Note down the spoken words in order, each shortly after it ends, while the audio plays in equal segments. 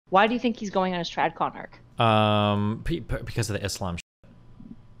Why do you think he's going on his TradCon arc? Because of the Islam.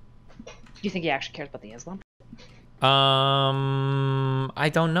 Do you think he actually cares about the Islam? I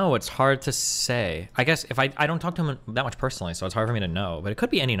don't know. It's hard to say. I guess if I don't talk to him that much personally, so it's hard for me to know. But it could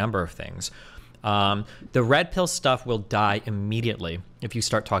be any number of things. The red pill stuff will die immediately if you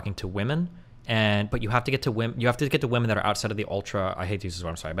start talking to women. But you have to get to women. You have to get to women that are outside of the ultra. I hate to use this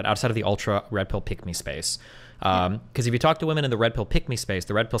word, I'm sorry, but outside of the ultra red pill pick me space. Because if you talk to women in the red pill pick me space,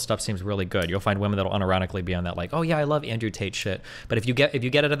 the red pill stuff seems really good. You'll find women that'll unironically be on that, like, oh yeah, I love Andrew Tate shit. But if you get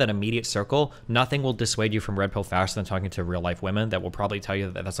out of that immediate circle, nothing will dissuade you from red pill faster than talking to real life women that will probably tell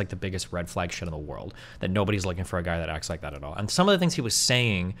you that that's like the biggest red flag shit in the world. That nobody's looking for a guy that acts like that at all. And some of the things he was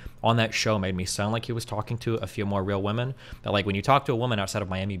saying on that show made me sound like he was talking to a few more real women. That like when you talk to a woman outside of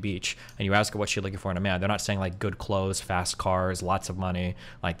Miami Beach and you ask her what she's looking for in a man, they're not saying like good clothes, fast cars, lots of money.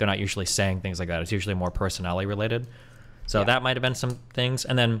 Like they're not usually saying things like that. It's usually more personality related. So that might have been some things.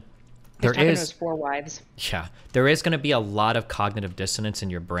 And then there is 4 wives. Yeah, there is going to be a lot of cognitive dissonance in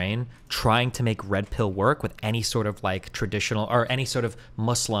your brain trying to make red pill work with any sort of like traditional or any sort of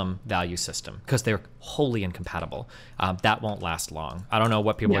Muslim value system because they're wholly incompatible. That won't last long. I don't know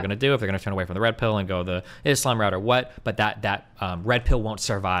what people are going to do, if they're going to turn away from the red pill and go the Islam route or what, but that red pill won't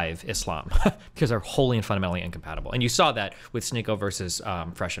survive Islam because they're wholly and fundamentally incompatible. And you saw that with Sneako versus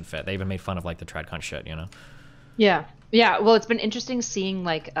Fresh and Fit. They even made fun of like the TradCon shit, you know? Yeah. Yeah, well, it's been interesting seeing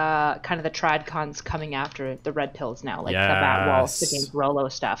like kind of the TradCons coming after the red pills now, like the Matt Walsh, the James Rollo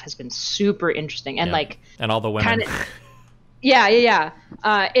stuff has been super interesting, and like and all the women.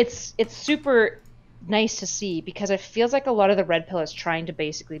 It's super nice to see because it feels like a lot of the red pill is trying to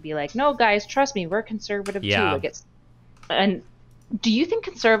basically be like, no, guys, trust me, we're conservative too. Like and do you think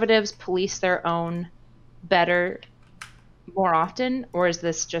conservatives police their own better more often, or is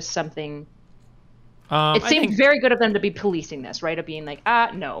this just something? It seems very good of them to be policing this, right? Of being like,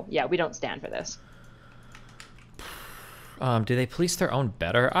 no, we don't stand for this. Do they police their own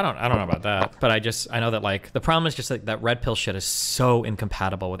better? I don't know about that, but I know that like the problem is just like that red pill shit is so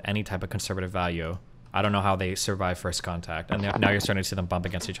incompatible with any type of conservative value. I don't know how they survive first contact, and now you're starting to see them bump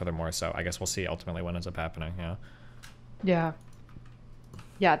against each other more. So I guess we'll see ultimately what ends up happening. Yeah,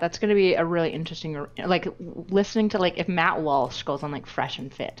 that's going to be a really interesting, like listening to like if Matt Walsh goes on like Fresh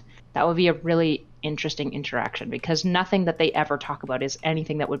and Fit, that would be a really interesting interaction because nothing that they ever talk about is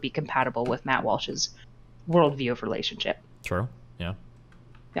anything that would be compatible with Matt Walsh's worldview of relationship. True. Yeah.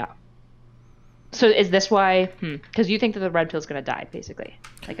 Yeah. So is this why? Because you think that the red pill is going to die, basically,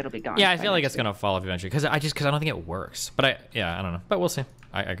 like it'll be gone. Yeah, I feel like it's going to fall off eventually because I don't think it works. But I don't know. But we'll see.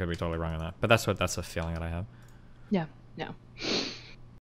 I could be totally wrong on that. But that's the feeling that I have. Yeah.